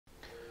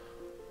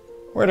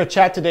We're going to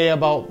chat today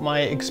about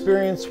my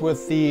experience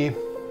with the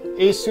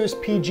Asus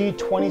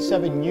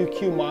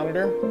PG27UQ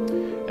monitor,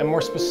 and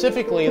more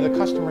specifically the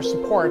customer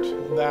support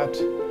that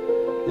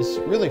is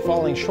really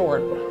falling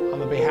short on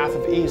the behalf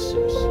of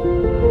Asus.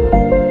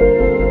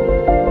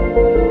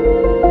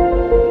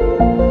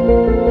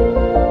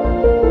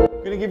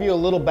 I'm going to give you a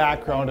little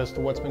background as to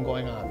what's been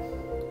going on.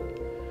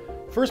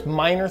 First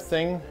minor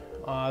thing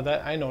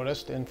that I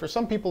noticed, and for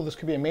some people this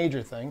could be a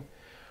major thing,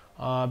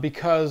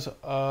 because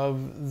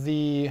of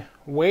the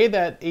way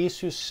that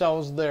Asus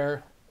sells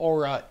their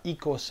Aura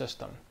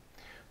ecosystem.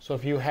 So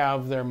if you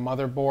have their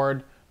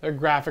motherboard, their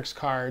graphics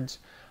cards,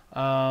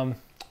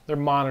 their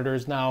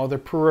monitors now, their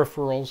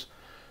peripherals,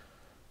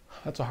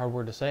 that's a hard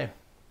word to say.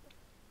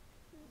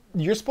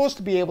 You're supposed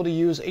to be able to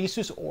use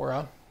Asus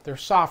Aura, their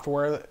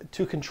software,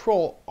 to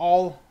control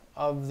all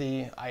of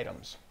the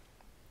items.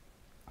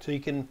 So you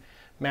can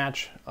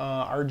match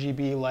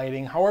RGB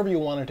lighting, however you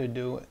want to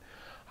do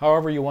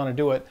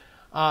it.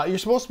 You're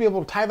supposed to be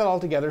able to tie that all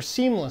together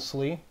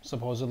seamlessly,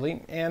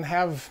 supposedly, and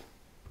have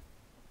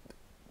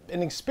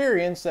an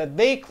experience that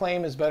they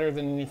claim is better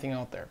than anything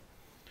out there.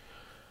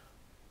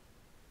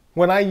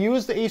 When I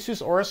use the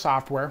Asus Aura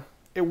software,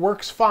 it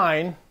works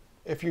fine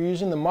if you're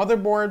using the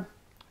motherboard,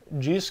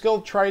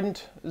 G-Skill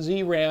Trident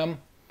Z RAM,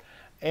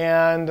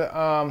 and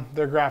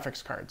their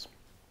graphics cards.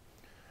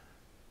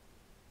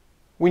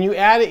 When you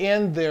add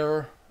in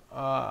their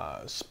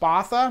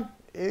Spatha,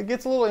 it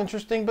gets a little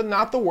interesting, but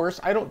not the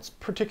worst. I don't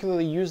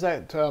particularly use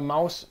that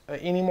mouse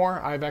anymore.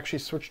 I've actually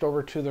switched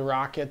over to the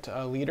Rocket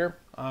Leader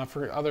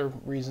for other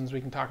reasons we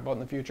can talk about in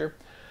the future.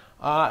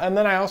 And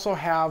then I also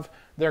have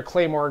their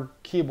Claymore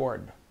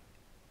keyboard.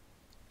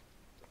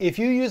 If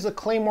you use the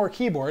Claymore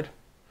keyboard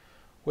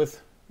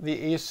with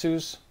the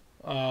Asus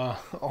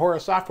Aura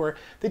software,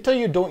 they tell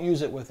you don't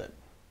use it with it.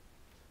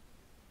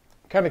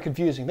 Kind of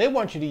confusing. They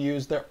want you to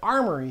use their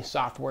Armory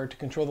software to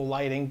control the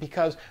lighting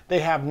because they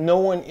have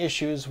known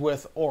issues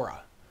with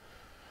Aura.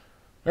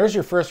 There's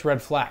your first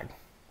red flag.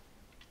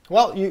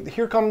 Well,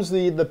 here comes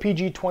the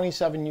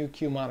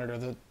PG27UQ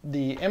monitor.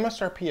 The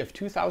MSRP of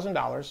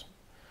 $2,000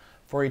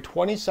 for a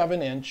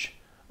 27-inch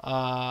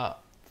 4K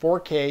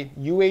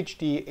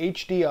UHD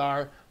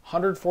HDR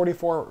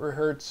 144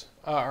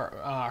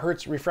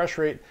 hertz refresh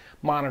rate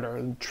monitor,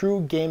 a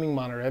true gaming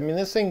monitor. I mean,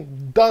 this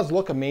thing does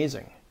look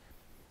amazing,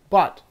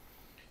 but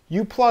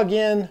you plug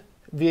in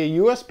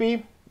via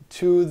USB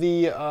to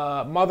the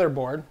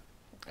motherboard,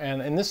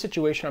 and in this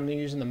situation I'm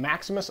using the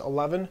Maximus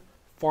 11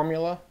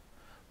 Formula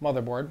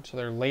motherboard, so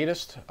their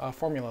latest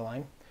Formula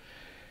line.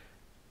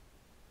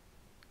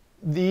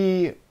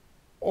 The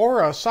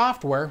Aura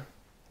software,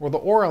 or the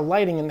Aura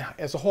lighting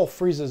as a whole,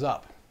 freezes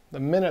up the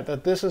minute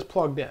that this is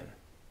plugged in.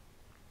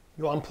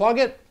 You unplug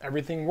it,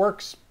 everything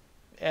works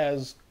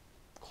as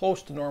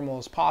close to normal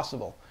as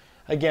possible.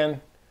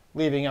 Again,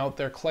 leaving out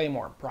their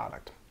Claymore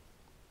product.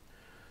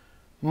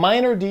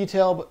 Minor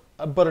detail,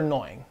 but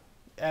annoying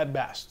at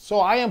best. So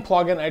I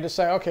unplug it and I just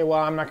say, okay, well,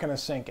 I'm not going to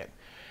sync it.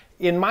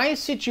 In my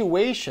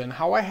situation,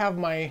 how I have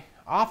my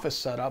office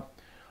set up,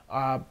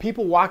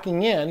 people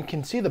walking in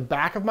can see the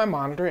back of my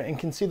monitor and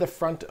can see the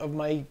front of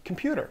my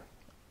computer.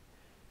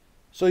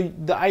 So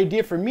the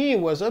idea for me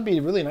was it'd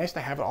be really nice to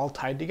have it all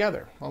tied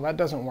together. Well, that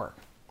doesn't work.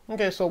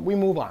 Okay, so we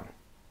move on.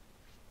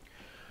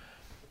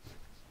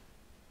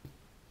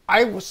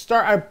 I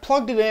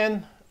plugged it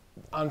in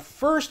on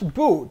first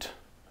boot.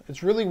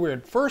 It's really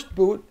weird. First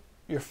boot,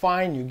 you're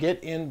fine, you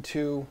get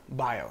into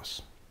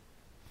BIOS.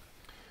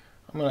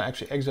 I'm going to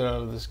actually exit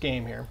out of this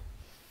game here.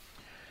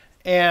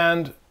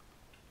 And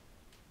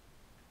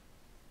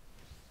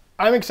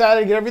I'm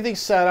excited to get everything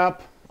set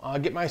up,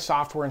 get my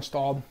software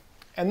installed.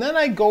 And then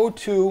I go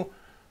to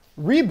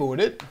reboot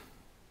it,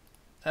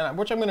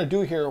 which I'm going to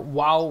do here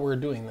while we're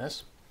doing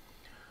this.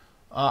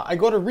 I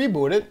go to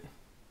reboot it,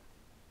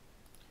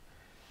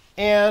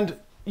 and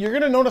you're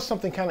going to notice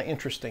something kind of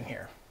interesting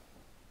here.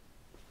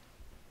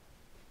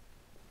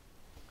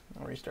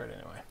 I'll restart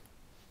anyway.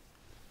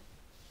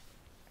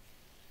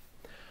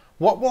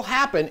 What will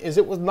happen is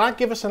it will not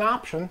give us an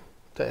option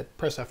to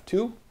press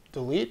F2,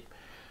 delete.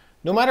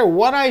 No matter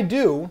what I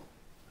do,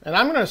 and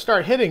I'm going to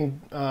start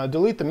hitting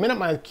delete the minute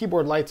my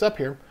keyboard lights up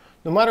here,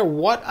 no matter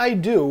what I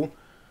do,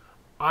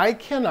 I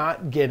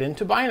cannot get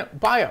into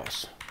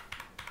BIOS.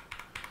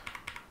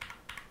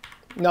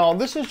 Now,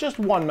 this is just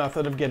one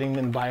method of getting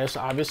in BIOS,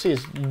 obviously,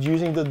 is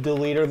using the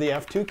delete or the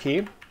F2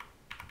 key.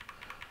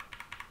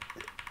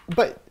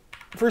 But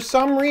for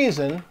some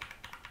reason,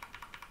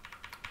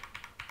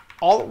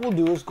 all it will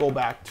do is go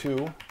back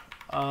to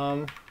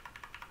the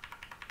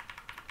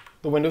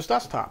Windows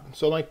desktop.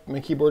 So my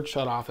keyboard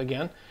shut off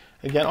again.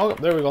 Oh,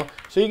 there we go.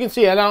 So you can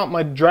see now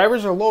my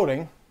drivers are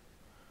loading.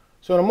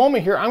 So in a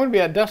moment here, I'm going to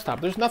be at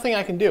desktop. There's nothing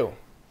I can do.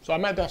 So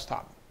I'm at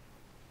desktop.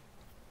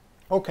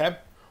 Okay,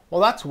 well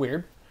that's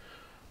weird.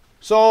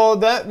 So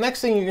the next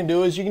thing you can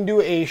do is you can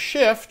do a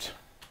shift,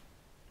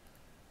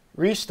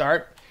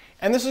 restart,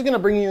 and this is going to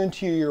bring you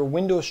into your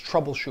Windows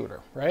troubleshooter,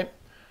 right?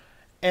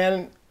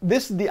 And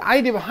the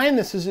idea behind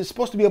this is it's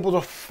supposed to be able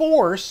to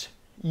force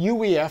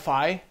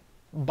UEFI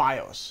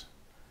BIOS.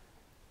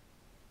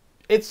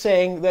 it's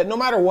saying that no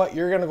matter what,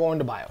 you're going to go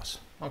into BIOS.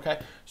 Okay,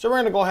 so we're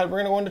going to go ahead,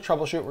 we're going to go into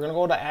troubleshoot, we're going to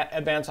go to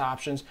advanced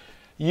options,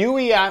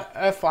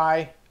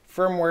 UEFI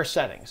firmware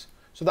settings.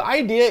 So the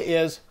idea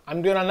is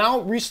I'm going to now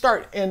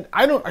restart, and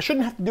I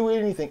shouldn't have to do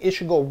anything. It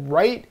should go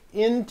right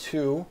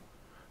into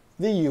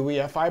the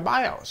UEFI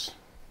BIOS.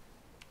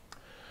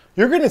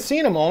 You're going to see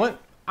in a moment,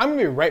 I'm going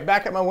to be right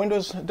back at my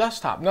Windows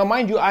desktop. Now,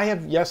 mind you,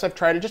 I've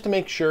tried it just to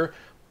make sure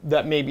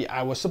that maybe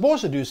I was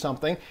supposed to do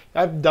something.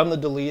 I've done the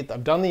delete,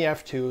 I've done the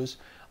F2s.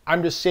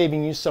 I'm just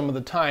saving you some of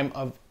the time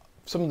of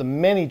some of the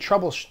many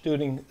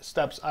troubleshooting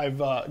steps I've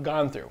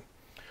gone through.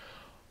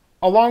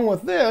 Along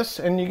with this,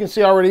 and you can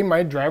see already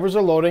my drivers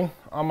are loading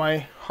on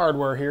my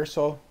hardware here,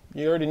 so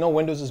you already know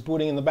Windows is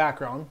booting in the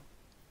background.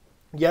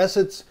 Yes,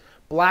 it's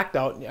blacked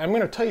out. I'm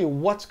going to tell you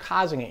what's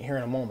causing it here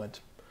in a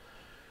moment.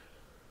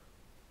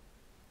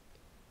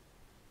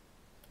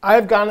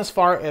 I've gone as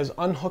far as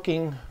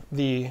unhooking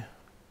the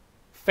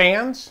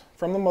fans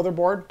from the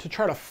motherboard to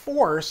try to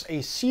force a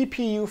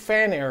CPU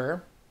fan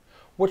error,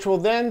 which will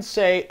then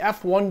say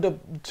F1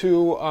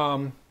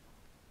 to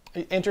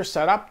enter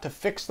setup to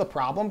fix the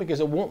problem, because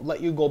it won't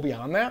let you go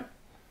beyond that.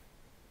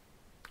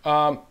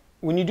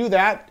 When you do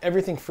that,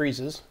 everything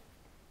freezes.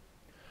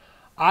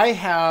 I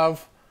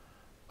have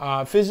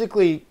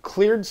physically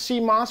cleared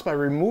CMOS by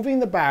removing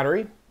the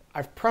battery.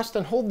 I've pressed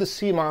and hold the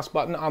CMOS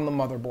button on the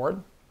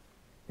motherboard.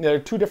 There are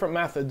two different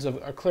methods of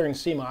clearing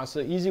CMOS.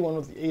 The easy one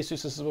with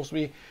ASUS is supposed to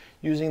be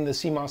using the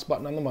CMOS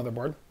button on the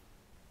motherboard.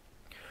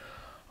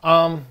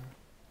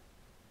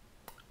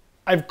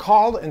 I've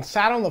called and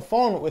sat on the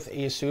phone with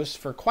ASUS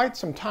for quite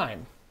some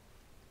time.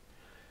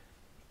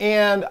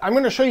 And I'm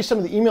going to show you some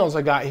of the emails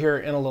I got here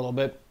in a little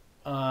bit.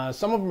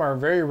 Some of them are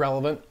very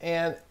relevant,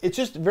 and it's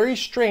just very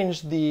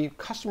strange the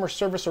customer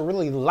service, or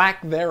really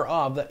lack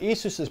thereof, that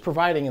ASUS is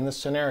providing in this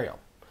scenario.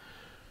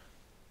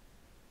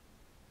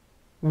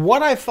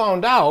 What I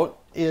found out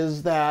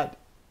is that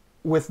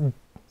with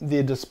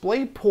the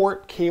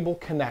DisplayPort cable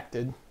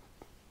connected,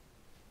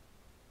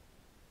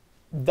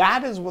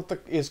 that is what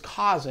is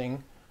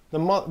causing the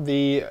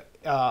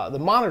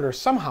monitor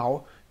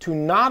somehow to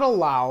not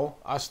allow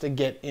us to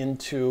get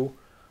into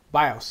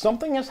BIOS.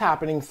 Something is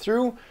happening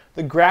through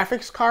the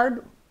graphics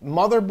card,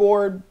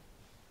 motherboard,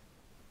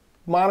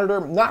 monitor,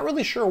 not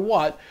really sure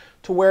what,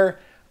 to where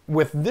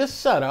with this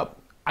setup,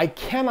 I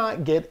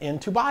cannot get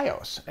into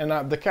BIOS. And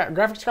the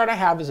graphics card I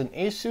have is an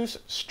Asus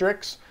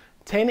Strix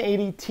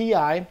 1080 Ti.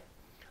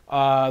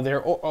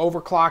 Their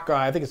overclock,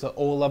 I think it's the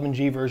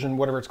 011G version,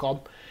 whatever it's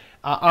called.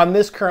 On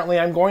this currently,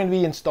 I'm going to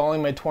be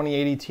installing my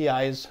 2080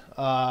 Ti's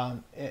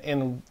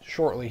in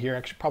shortly here,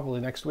 actually probably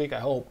next week, I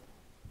hope.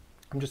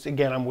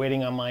 I'm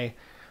waiting on my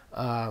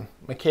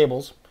my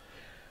cables.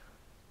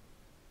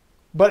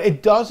 But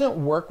it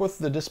doesn't work with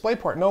the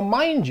DisplayPort. Now,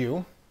 mind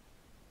you,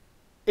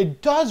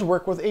 it does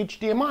work with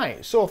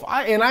HDMI. So if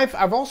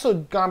I've also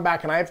gone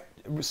back and I've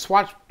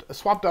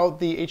swapped out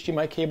the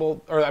HDMI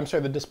cable, or I'm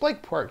sorry, the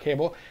DisplayPort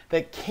cable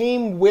that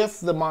came with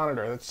the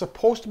monitor. That's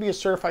supposed to be a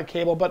certified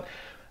cable, but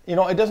you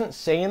know, it doesn't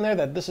say in there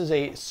that this is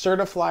a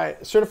certified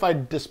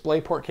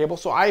DisplayPort cable.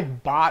 So I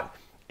bought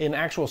an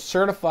actual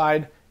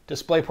certified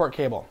DisplayPort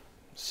cable.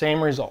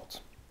 Same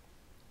results.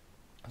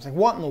 I was like,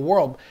 what in the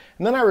world?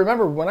 And then I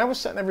remember when I was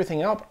setting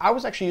everything up, I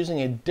was actually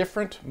using a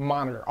different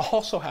monitor.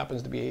 Also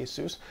happens to be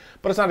Asus,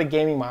 but it's not a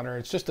gaming monitor.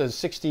 It's just a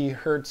 60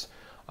 hertz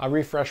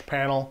refresh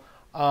panel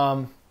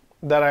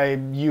that I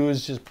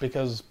use just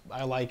because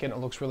I like it. It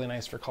looks really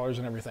nice for colors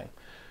and everything.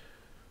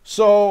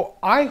 So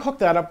I hooked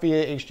that up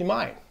via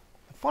HDMI.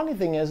 The funny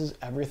thing is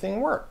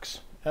everything works.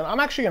 And I'm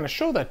actually going to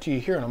show that to you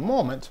here in a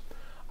moment.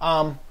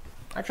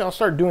 Actually, I'll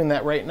start doing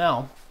that right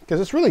now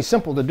because it's really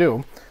simple to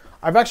do.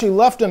 I've actually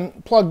left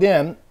them plugged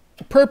in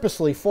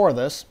purposely for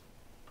this.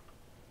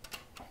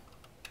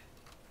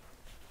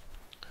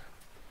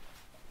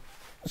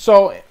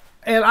 So,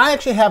 and I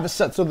actually have it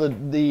set so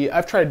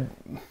I've tried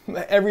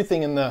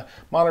everything in the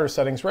monitor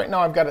settings. Right now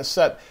I've got it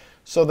set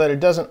so that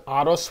it doesn't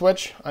auto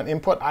switch on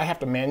input. I have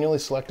to manually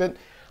select it.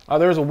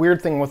 There's a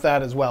weird thing with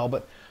that as well.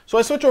 But so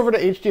I switch over to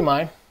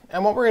HDMI,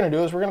 and what we're going to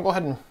do is we're going to go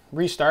ahead and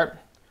restart.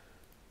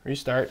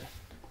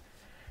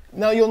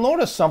 Now you'll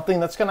notice something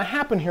that's going to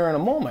happen here in a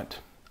moment.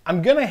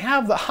 I'm going to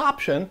have the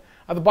option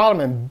at the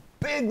bottom in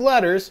big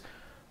letters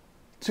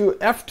to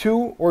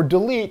F2 or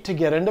delete to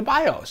get into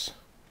BIOS.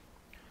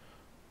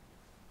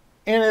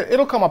 And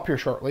it'll come up here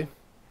shortly.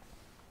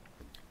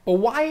 But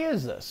why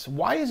is this?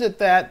 Why is it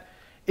that,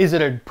 is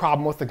it a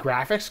problem with the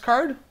graphics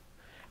card?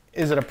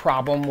 Is it a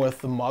problem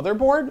with the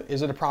motherboard?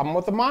 Is it a problem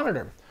with the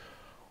monitor?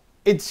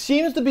 It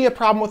seems to be a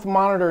problem with the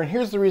monitor, and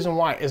here's the reason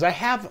why. Is I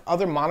have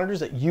other monitors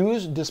that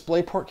use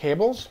DisplayPort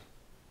cables,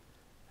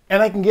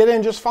 and I can get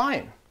in just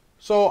fine.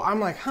 So I'm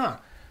like,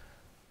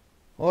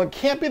 well, it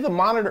can't be the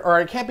monitor,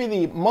 or it can't be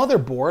the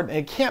motherboard, and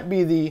it can't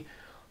be the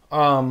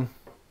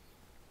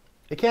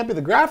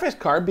graphics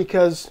card,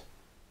 because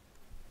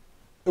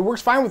it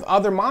works fine with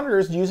other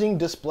monitors using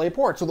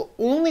DisplayPort. So the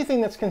only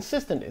thing that's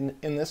consistent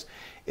in this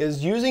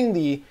is using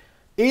the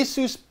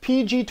Asus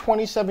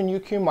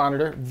PG27UQ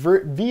monitor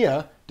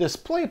via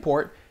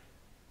DisplayPort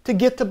to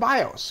get to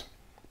BIOS.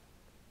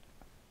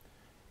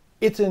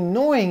 it's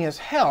annoying as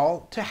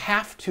hell to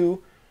have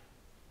to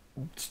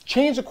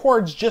change the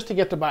cords just to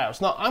get to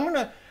BIOS. Now,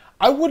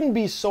 I wouldn't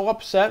be so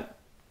upset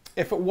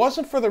if it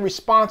wasn't for the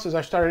responses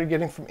I started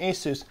getting from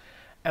ASUS.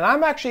 And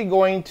I'm actually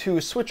going to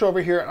switch over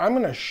here. I'm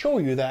going to show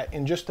you that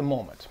in just a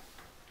moment.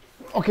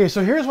 Okay,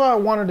 so here's what I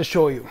wanted to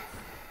show you.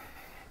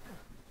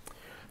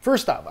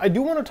 First off, I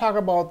do want to talk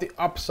about the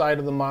upside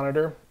of the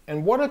monitor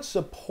and what it's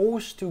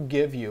supposed to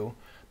give you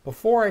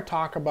before I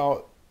talk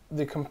about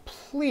the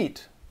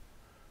complete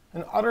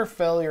and utter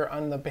failure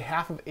on the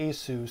behalf of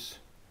ASUS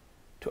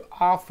to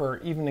offer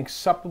even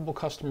acceptable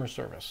customer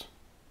service.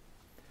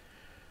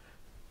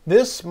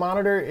 This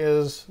monitor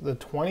is the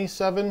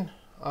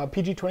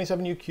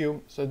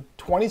PG27UQ. It's a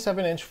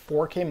 27-inch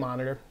 4K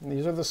monitor.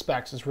 These are the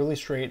specs. It's really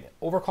straight.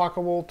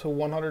 Overclockable to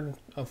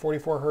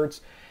 144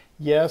 hertz.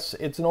 Yes,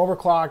 it's an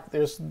overclock.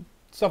 There's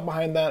stuff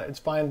behind that. It's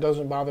fine. It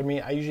doesn't bother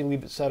me. I usually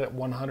leave it set at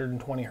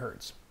 120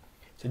 hertz.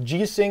 It's a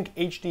G-Sync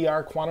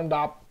HDR quantum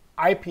dot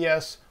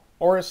IPS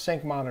Aura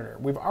Sync monitor.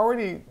 We've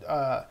already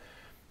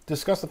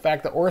discussed the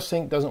fact that Aura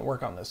Sync doesn't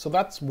work on this, so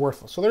that's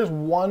worthless. So there's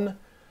one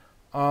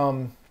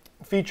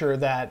feature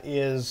that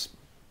is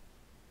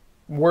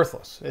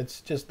worthless.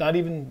 It's just not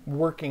even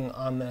working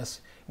on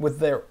this with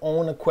their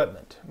own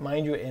equipment.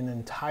 Mind you, an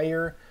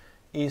entire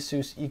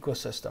ASUS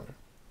ecosystem.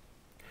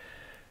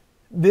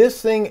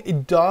 This thing,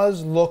 it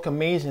does look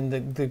amazing.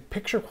 The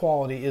picture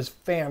quality is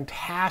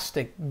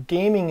fantastic.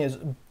 Gaming is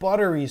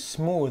buttery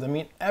smooth. I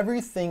mean,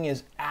 everything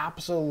is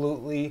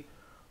absolutely,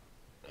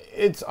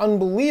 it's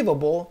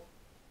unbelievable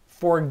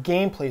for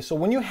gameplay. So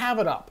when you have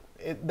it up,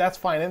 that's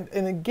fine.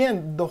 And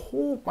again,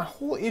 my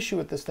whole issue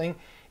with this thing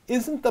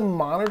isn't the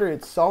monitor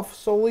itself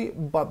solely,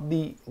 but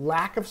the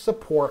lack of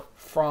support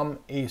from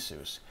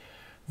ASUS.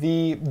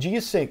 The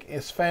G-Sync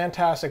is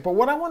fantastic, but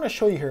what I want to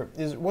show you here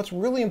is what's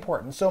really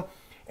important. So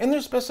in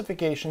their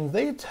specifications,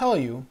 they tell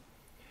you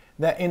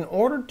that in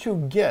order to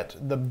get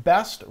the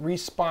best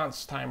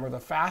response time or the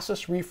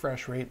fastest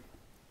refresh rate,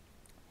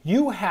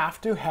 you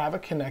have to have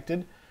it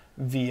connected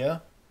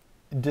via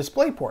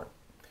DisplayPort.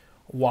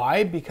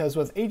 Why? Because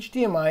with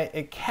HDMI,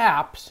 it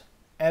caps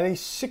at a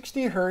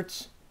 60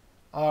 hertz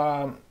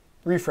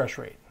refresh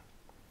rate.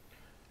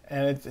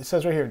 And it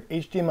says right here,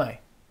 HDMI,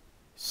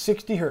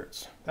 60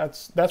 hertz.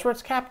 That's where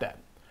it's capped at.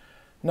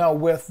 Now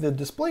with the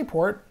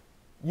DisplayPort,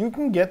 you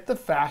can get the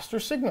faster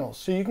signals.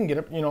 So you can get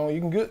it, you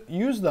can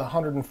use the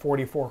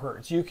 144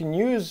 hertz. You can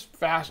use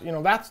fast,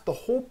 that's the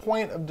whole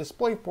point of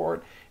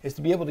DisplayPort, is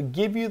to be able to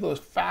give you those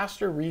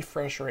faster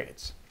refresh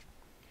rates.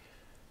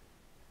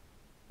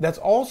 That's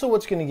also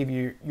what's going to give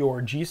you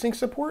your G-Sync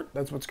support.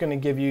 That's what's going to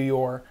give you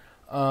your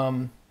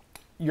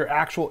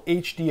actual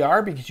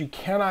HDR, because you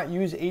cannot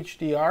use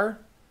HDR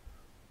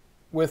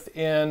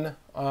within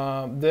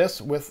this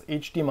with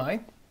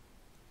HDMI.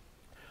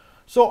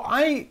 So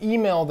I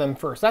email them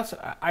first.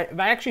 I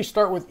actually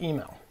start with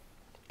email.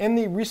 And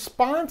the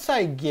response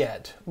I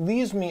get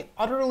leaves me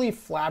utterly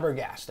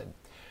flabbergasted.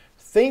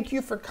 Thank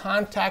you for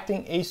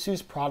contacting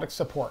ASUS product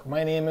support.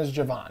 My name is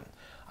Javon.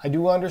 I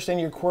do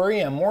understand your query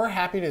and I'm more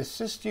happy to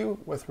assist you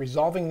with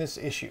resolving this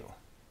issue.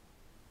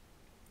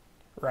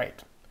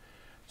 Right.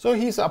 So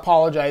he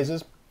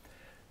apologizes.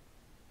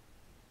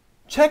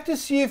 Check to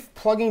see if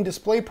plugging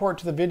DisplayPort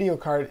to the video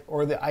card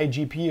or the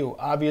iGPU.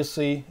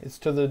 Obviously, it's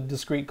to the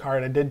discrete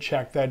card. I did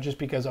check that just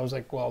because I was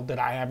like, well, did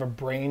I have a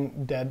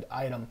brain dead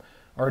item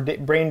or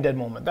brain dead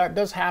moment? That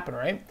does happen,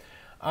 right?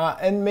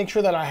 And make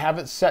sure that I have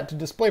it set to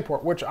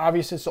DisplayPort, which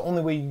obviously is the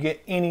only way you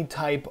get any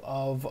type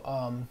of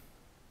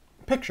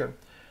picture.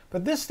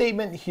 But this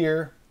statement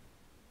here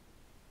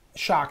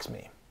shocks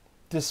me.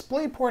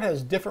 DisplayPort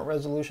has different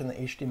resolution than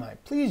HDMI.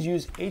 Please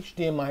use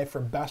HDMI for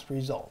best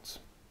results.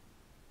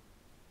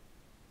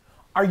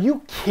 Are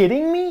you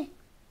kidding me?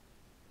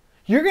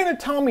 You're going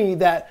to tell me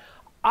that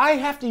I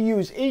have to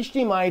use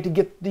HDMI to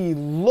get the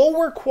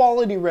lower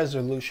quality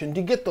resolution,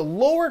 to get the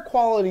lower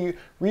quality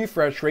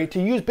refresh rate,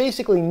 to use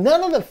basically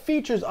none of the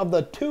features of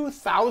the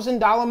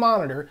 $2,000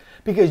 monitor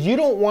because you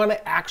don't want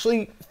to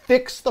actually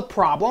fix the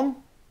problem?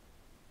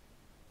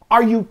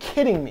 Are you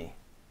kidding me?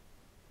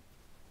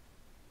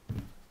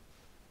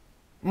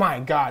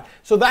 My God.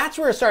 So that's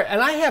where it started. And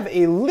I have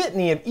a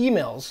litany of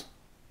emails,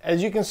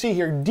 as you can see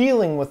here,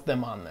 dealing with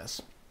them on this.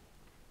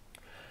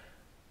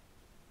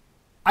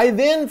 I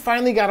then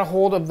finally got a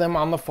hold of them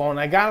on the phone.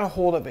 I got a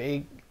hold of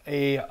a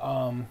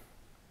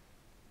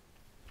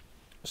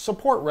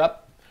support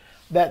rep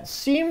that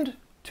seemed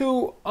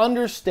to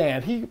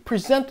understand. He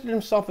presented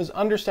himself as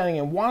understanding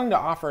and wanted to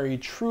offer a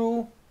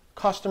true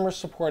customer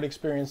support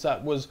experience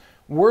that was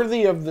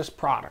worthy of this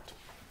product.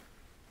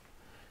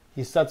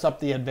 He sets up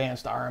the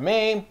advanced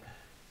RMA.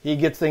 He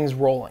gets things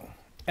rolling.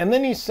 And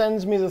then he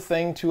sends me the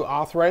thing to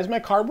authorize my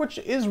card, which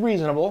is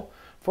reasonable,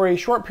 for a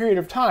short period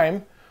of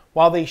time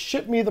while they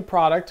ship me the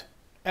product,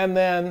 and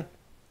then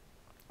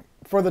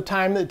for the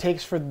time that it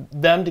takes for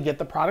them to get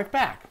the product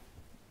back.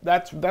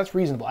 That's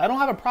reasonable. I don't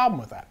have a problem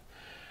with that.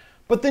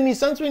 But then he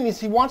sends me this,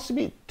 he wants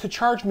to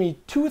charge me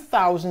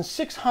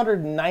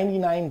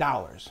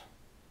 $2,699.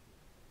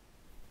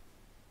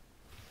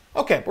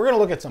 Okay, we're going to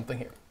look at something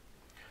here.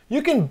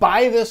 You can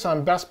buy this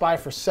on Best Buy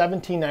for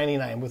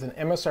 $17.99 with an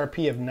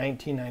MSRP of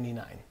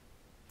 $19.99.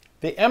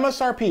 The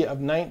MSRP of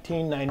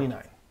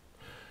 $19.99.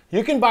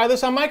 You can buy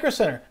this on Micro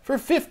Center for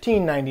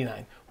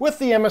 $15.99 with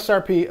the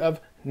MSRP of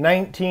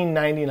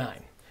 $19.99.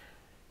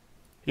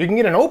 You can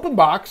get an open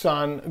box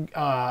on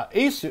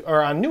ASUS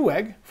or on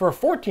Newegg for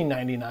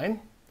 $14.99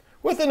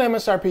 with an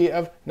MSRP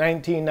of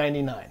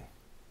 $19.99.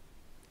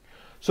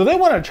 So they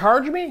want to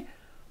charge me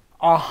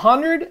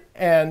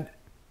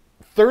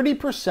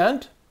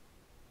 130%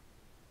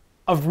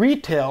 of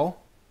retail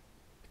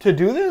to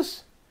do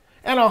this,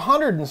 and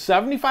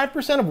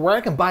 175% of where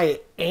I can buy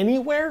it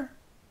anywhere?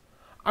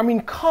 I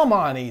mean, come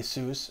on,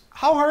 ASUS.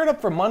 How hard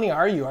up for money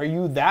are you? Are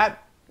you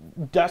that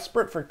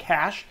desperate for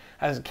cash,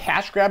 as a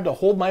cash grab to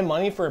hold my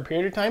money for a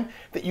period of time,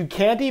 that you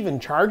can't even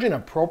charge an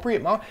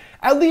appropriate amount?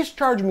 At least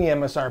charge me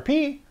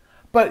MSRP.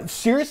 But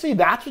seriously,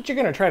 that's what you're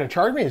going to try to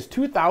charge me, is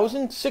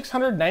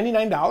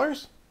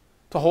 $2,699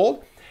 to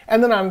hold?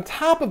 And then on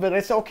top of it,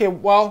 I say, okay,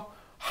 well,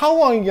 how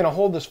long are you going to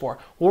hold this for?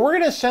 Well, we're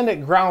going to send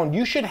it ground.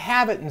 You should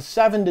have it in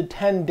 7 to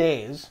 10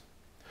 days.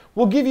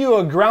 We'll give you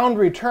a ground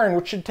return,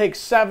 which should take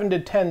 7 to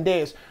 10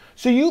 days.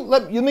 So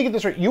let me get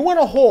this right. You want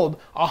to hold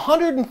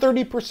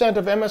 130%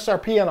 of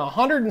MSRP and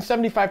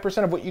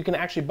 175% of what you can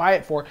actually buy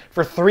it for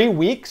 3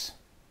 weeks?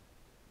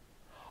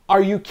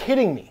 Are you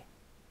kidding me?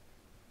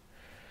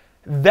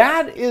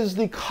 That is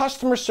the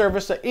customer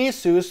service that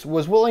ASUS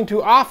was willing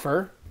to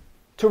offer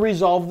to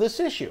resolve this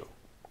issue.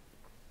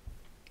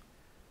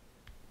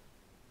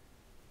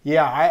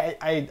 Yeah,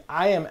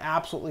 I am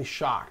absolutely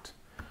shocked.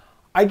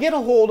 I get a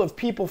hold of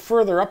people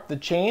further up the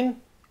chain,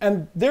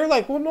 and they're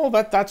like, well, no,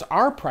 that's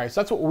our price.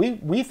 That's what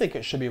we think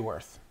it should be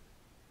worth.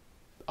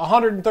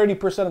 130%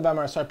 of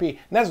MSRP.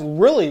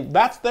 And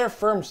that's their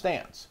firm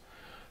stance.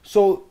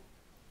 So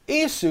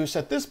ASUS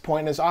at this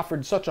point has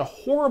offered such a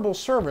horrible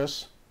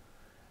service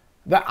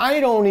that I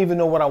don't even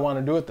know what I want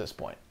to do at this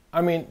point.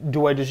 I mean,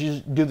 do I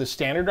just do the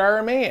standard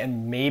RMA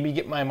and maybe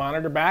get my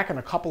monitor back in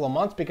a couple of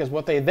months? Because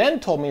what they then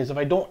told me is if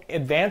I don't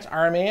advance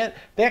RMA it,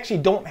 they actually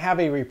don't have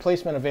a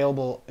replacement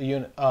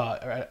unit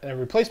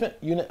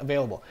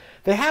available.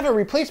 They have a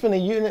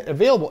replacement unit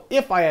available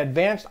if I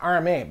advanced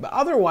RMA, but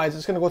otherwise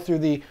it's going to go through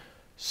the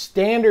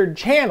standard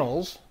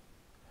channels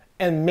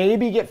and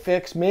maybe get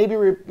fixed,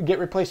 maybe get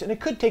replaced, and it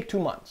could take 2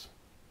 months.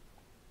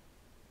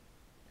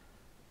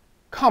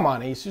 Come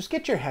on, ASUS,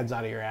 get your heads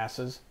out of your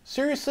asses.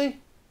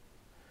 Seriously?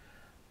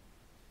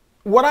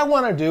 What I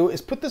want to do is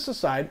put this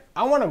aside.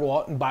 I want to go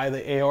out and buy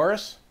the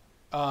ASUS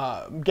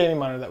gaming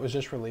monitor that was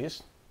just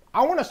released.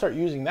 I want to start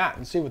using that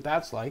and see what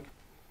that's like.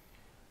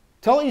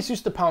 Tell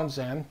ASUS to pound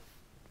sand,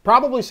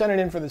 probably send it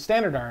in for the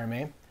standard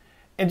RMA,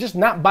 and just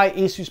not buy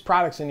ASUS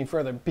products any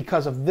further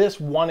because of this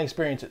one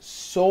experience. It's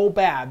so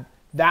bad.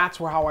 That's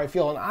how I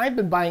feel. And I've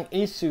been buying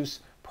ASUS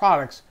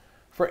products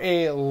for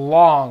a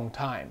long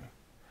time.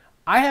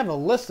 I have a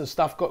list of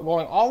stuff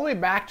going all the way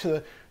back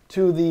to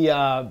the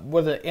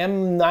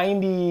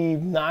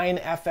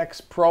M99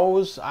 FX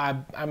Pros. I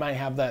might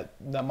have that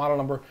model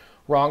number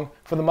wrong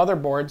for the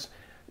motherboards.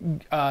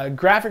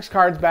 Graphics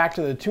cards back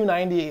to the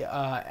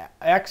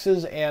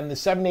 290Xs and the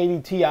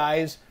 780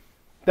 Ti's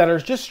that are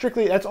just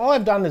strictly, that's all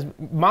I've done is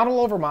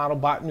model over model,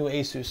 bought new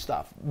ASUS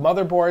stuff.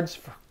 Motherboards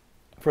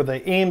for the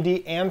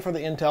AMD and for the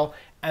Intel,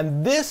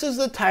 and this is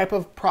the type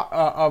of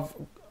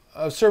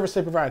service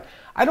they provide.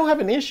 I don't have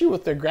an issue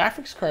with their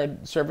graphics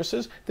card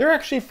services. They're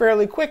actually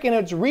fairly quick, and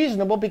it's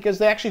reasonable because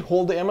they actually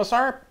hold the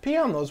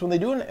MSRP on those when they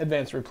do an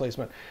advanced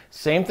replacement.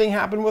 Same thing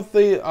happened with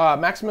the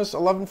Maximus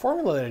 11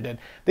 formula that I did.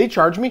 They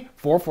charged me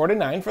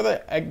 $449 for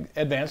the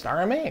advanced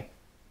RMA.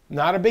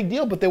 Not a big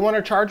deal, but they want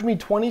to charge me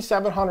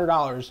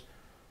 $2,700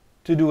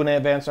 to do an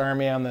advanced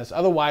RMA on this.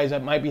 Otherwise,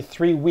 it might be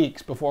 3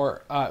 weeks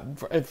before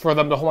for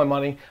them to hold my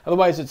money.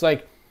 Otherwise, it's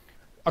like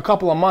a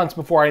couple of months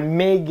before I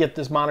may get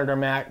this monitor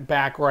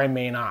back, or I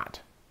may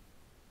not.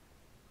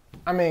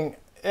 I mean,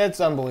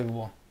 it's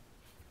unbelievable.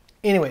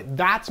 Anyway,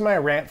 that's my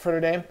rant for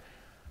today.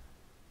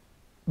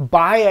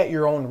 Buy at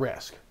your own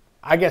risk.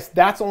 I guess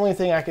that's the only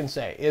thing I can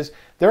say, is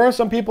there are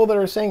some people that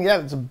are saying,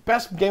 yeah, it's the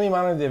best gaming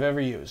monitor they've ever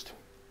used.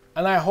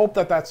 And I hope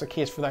that that's the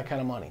case for that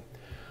kind of money.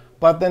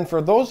 But then for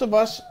those of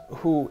us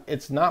who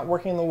it's not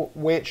working the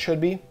way it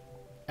should be,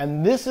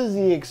 and this is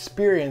the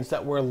experience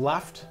that we're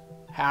left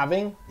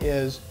having,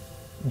 is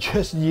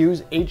just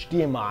use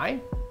HDMI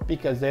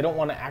because they don't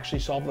want to actually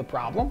solve the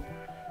problem.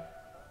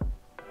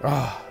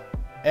 Oh,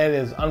 it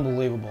is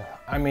unbelievable.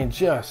 I mean,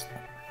 just,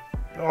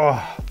 oh.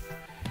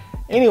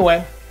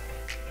 Anyway,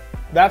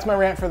 that's my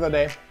rant for the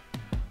day.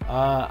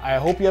 I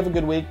hope you have a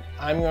good week.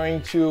 I'm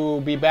going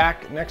to be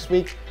back next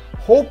week,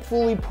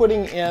 hopefully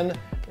putting in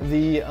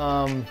the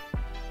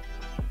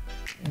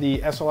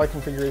SLI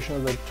configuration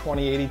of the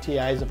 2080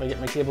 Ti's if I get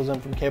my cables in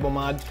from Cable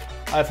Mod.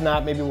 If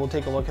not, maybe we'll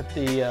take a look at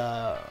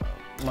the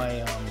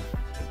my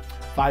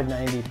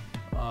 590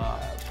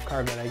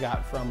 card that I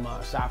got from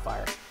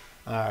Sapphire.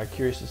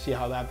 Curious to see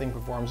how that thing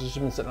performs. It's just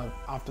been sitting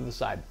off to the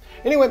side.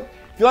 Anyway,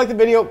 if you like the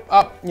video,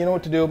 you know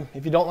what to do.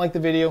 If you don't like the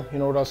video, you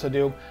know what else to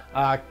do.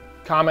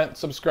 Comment,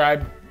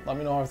 subscribe, let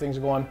me know how things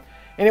are going.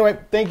 Anyway,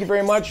 thank you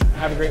very much.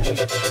 Have a great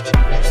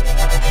week.